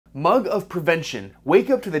Mug of prevention. Wake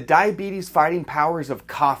up to the diabetes-fighting powers of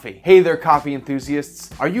coffee. Hey there, coffee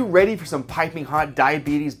enthusiasts. Are you ready for some piping hot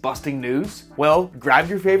diabetes-busting news? Well, grab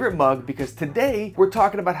your favorite mug because today we're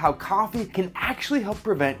talking about how coffee can actually help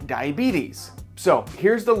prevent diabetes. So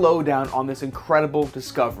here's the lowdown on this incredible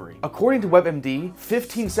discovery. According to WebMD,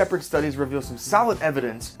 15 separate studies reveal some solid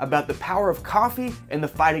evidence about the power of coffee in the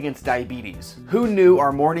fight against diabetes. Who knew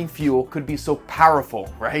our morning fuel could be so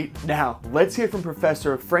powerful, right? Now, let's hear from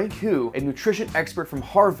Professor Frank Hu, a nutrition expert from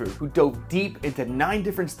Harvard who dove deep into 9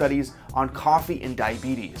 different studies on coffee and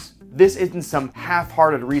diabetes. This isn't some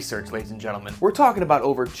half-hearted research, ladies and gentlemen. We're talking about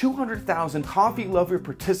over 200,000 coffee lover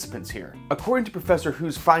participants here. According to Professor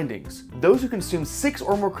Hu's findings, those who consume 6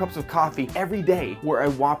 or more cups of coffee every day were a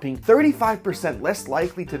whopping 35% less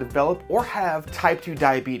likely to develop or have type 2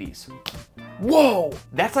 diabetes. Whoa!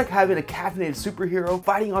 That's like having a caffeinated superhero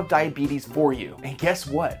fighting off diabetes for you. And guess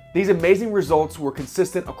what? These amazing results were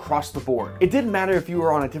consistent across the board. It didn't matter if you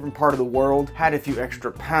were on a different part of the world, had a few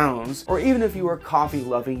extra pounds, or even if you were a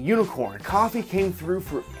coffee-loving unicorn. Coffee came through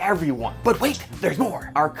for everyone. But wait, there's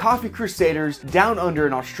more! Our coffee crusaders down under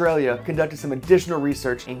in Australia conducted some additional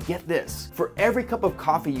research, and get this. For every cup of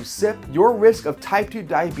coffee you sip, your risk of type 2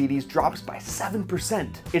 diabetes drops by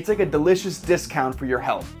 7%. It's like a delicious discount for your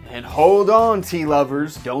health. And hold on, tea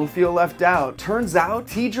lovers, don't feel left out. Turns out,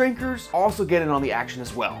 tea drinkers also get in on the action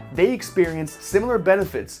as well. They experienced similar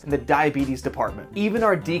benefits in the diabetes department. Even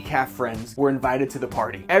our decaf friends were invited to the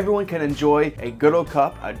party. Everyone can enjoy a good old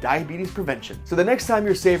cup of diabetes prevention. So the next time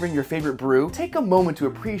you're savoring your favorite brew, take a moment to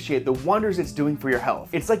appreciate the wonders it's doing for your health.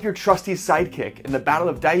 It's like your trusty sidekick in the battle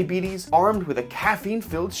of diabetes, armed with a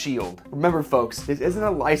caffeine-filled shield. Remember folks, this isn't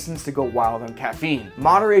a license to go wild on caffeine.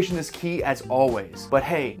 Moderation is key as always. But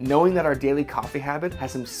hey, knowing that our daily coffee habit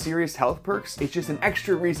has some serious health perks, it's just an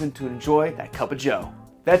extra reason to enjoy that cup of joe.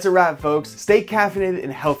 That's a wrap, folks. Stay caffeinated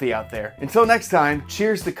and healthy out there. Until next time,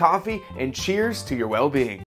 cheers to coffee and cheers to your well-being.